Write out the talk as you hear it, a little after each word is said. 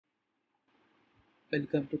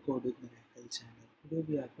Welcome to Code with Miracle channel. Today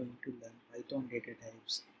we are going to learn Python data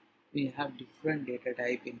types. We have different data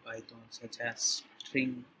type in Python such as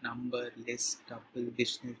string, number, list, tuple,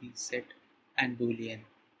 dictionary, set, and Boolean.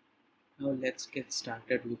 Now let's get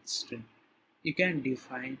started with string. You can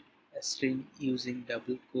define a string using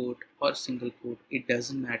double quote or single quote. It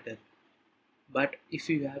doesn't matter. But if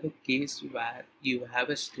you have a case where you have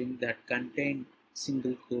a string that contains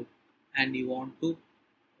single quote and you want to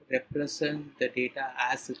represent the data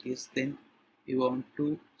as it is, then you want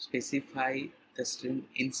to specify the string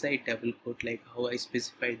inside double quote, like how I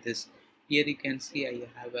specified this. Here you can see I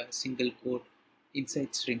have a single quote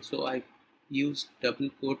inside string, so I used double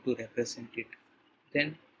quote to represent it.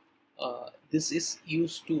 Then this is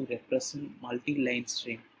used to represent multi-line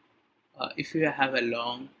string. If you have a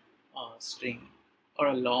long string or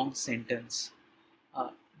a long sentence, uh,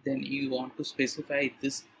 then you want to specify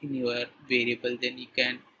this in your variable, then you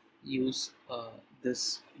can use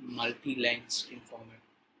this multi-line string format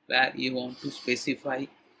where you want to specify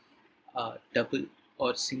double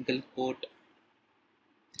or single quote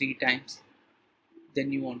 3 times,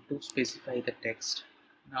 then you want to specify the text.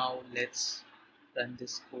 Now let's run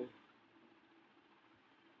this code.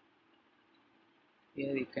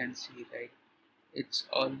 Here you can see, right, it's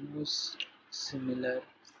almost similar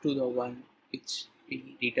to the one which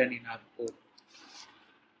we written in our code.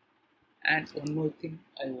 And one more thing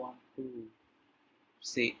I want to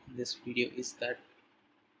say in this video is that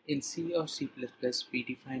in C or C++ we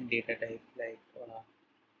define data type like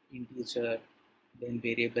integer, then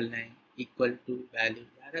variable name, equal to, value,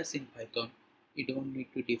 whereas in Python you don't need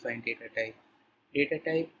to define data type. Data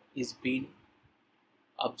type is being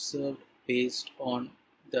observed based on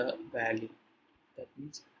the value. That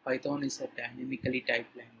means Python is a dynamically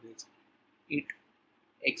typed language. It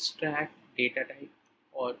extracts data type,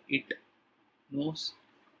 or it knows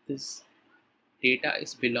this data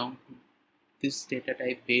is belong to this data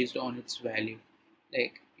type based on its value.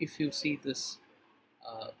 Like if you see this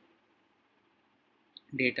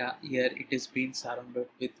data here, it is being surrounded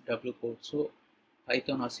with double quote, so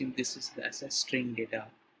Python assume this is as a string data.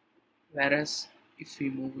 Whereas if we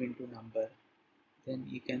move into number, then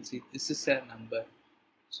you can see this is a number,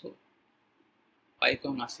 so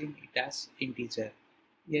Python assume it as integer.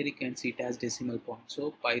 Here you can see it has decimal point,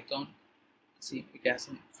 so Python see it has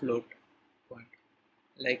a float point.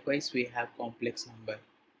 Likewise we have complex number,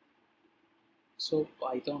 so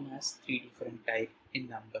Python has 3 different type in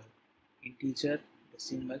number: integer,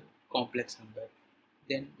 decimal, complex number.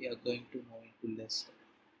 Then we are going to move into list.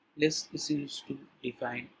 List is used to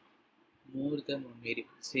define more than one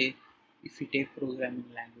variable. Say if we take programming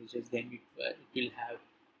languages, then it will have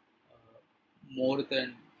more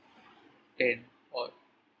than 10, or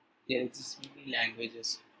there exist many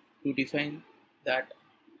languages. To define that,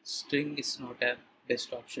 string is not a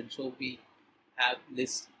best option, so we have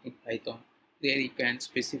list in Python. There you can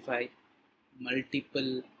specify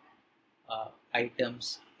multiple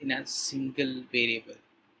items in a single variable,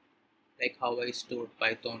 like how I stored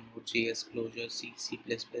Python, Node.js, Clojure, C, C++,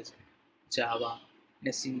 Java in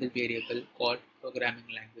a single variable called programming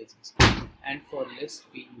languages. And for list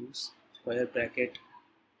we use square bracket,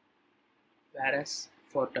 whereas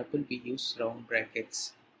for tuple we use round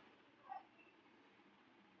brackets.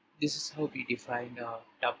 This is how we define a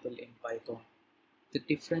tuple in Python. The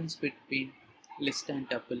difference between list and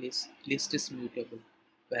tuple is list is mutable,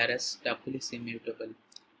 whereas tuple is immutable.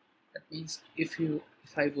 That means if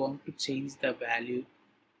I want to change the value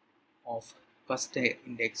of first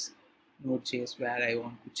index Node.js, where I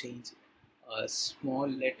want to change a small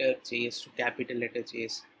letter JS to capital letter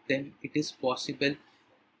JS, then it is possible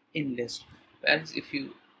in list. Whereas if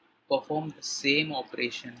you perform the same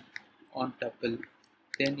operation on tuple,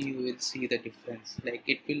 then you will see the difference. Like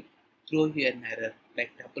it will throw you an error,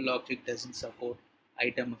 like tuple object doesn't support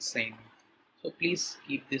item assignment. So please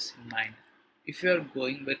keep this in mind. If you are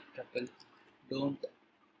going with tuple, don't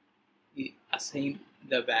assign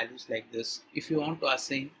the values like this. If you want to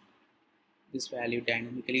assign this value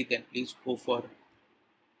dynamically, then please go for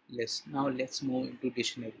list. Now let's move into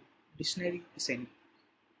dictionary. Dictionary is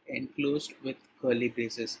enclosed with curly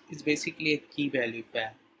braces. It's basically a key value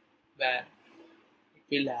pair where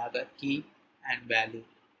it will have a key and value,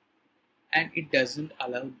 and it doesn't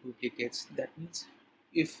allow duplicates. That means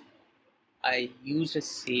if I use the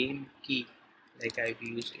same key, like I've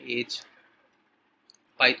used age,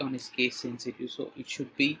 Python is case sensitive, so it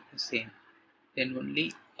should be the same. Then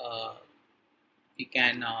only we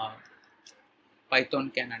can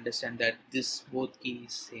Python can understand that this both key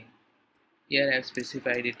is same. Here I have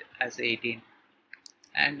specified it as 18,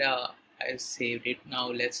 and I saved it.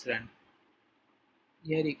 Now let's run.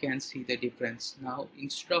 Here you can see the difference. Now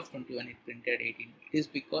instead of 21 it printed 18. It is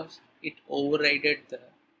because it overrided the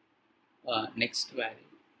next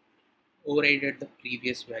value, overrided the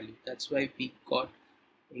previous value. That's why we got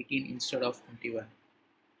 18 instead of 21.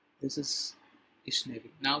 This is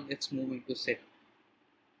dictionary. Now let's move into set.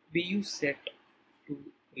 We use set to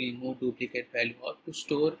remove duplicate value or to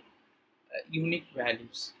store unique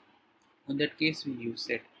values. In that case we use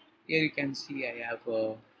set. Here you can see I have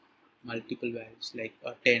multiple values like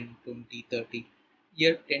 10, 20, 30.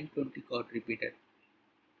 Here 10, 20 got repeated.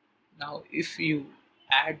 Now if you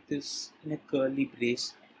add this in a curly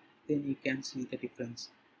brace, then you can see the difference.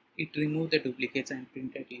 It removed the duplicates and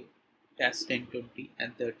printed you as 10, 20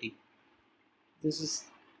 and 30. This is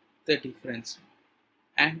the difference.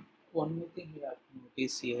 And one more thing you have to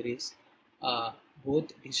notice here is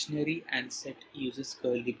both dictionary and set uses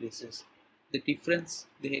curly braces. The difference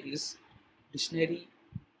there is dictionary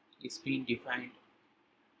is being defined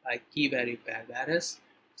by key value pair, whereas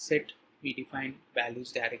set we define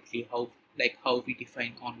values directly, how we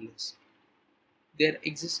define on list. There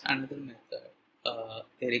exists another method.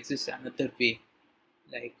 There exists another way,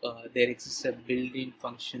 there exists a built-in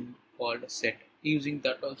function called set. Using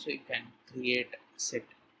that also you can create a set.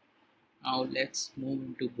 Now let's move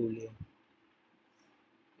into Boolean.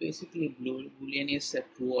 Basically Boolean is a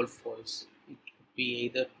true or false. It could be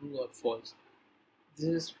either true or false. This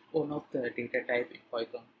is one of the data type in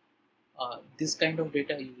Python. This kind of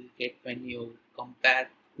data you will get when you compare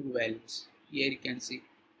two values. Here you can see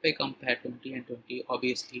if I compare 20 and 20,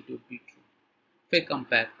 obviously it would be true. If I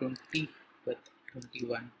compare 20 with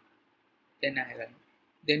 21, then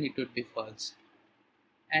it would be false.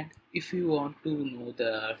 And if you want to know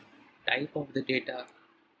the type of the data,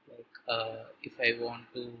 if I want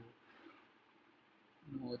to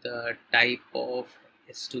know the type of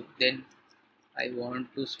S2, then I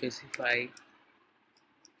want to specify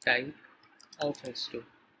type of S2.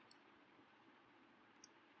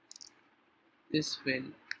 This will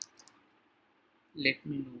let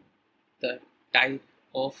me know the type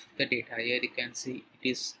of the data. Here you can see it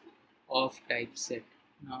is of type set.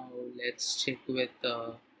 Now let's check with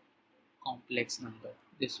the complex number.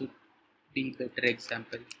 This would be better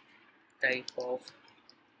example. Type of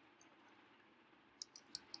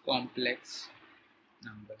complex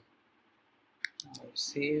number. Now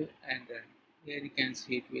save and run. Here you can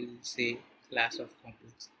see it will say class of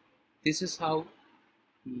complex. This is how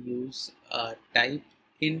we use type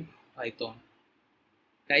in Python.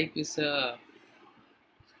 Type is a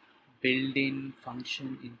built-in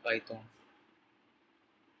function in Python.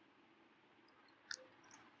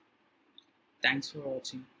 Thanks for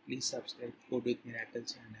watching. Please subscribe Code with Miracle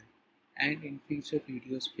channel, and in future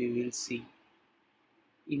videos we will see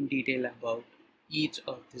in detail about each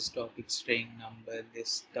of these topics: string, number,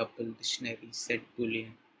 list, tuple, dictionary, set,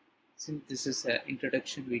 boolean. Since this is an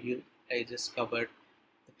introduction video, I just covered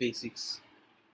the basics.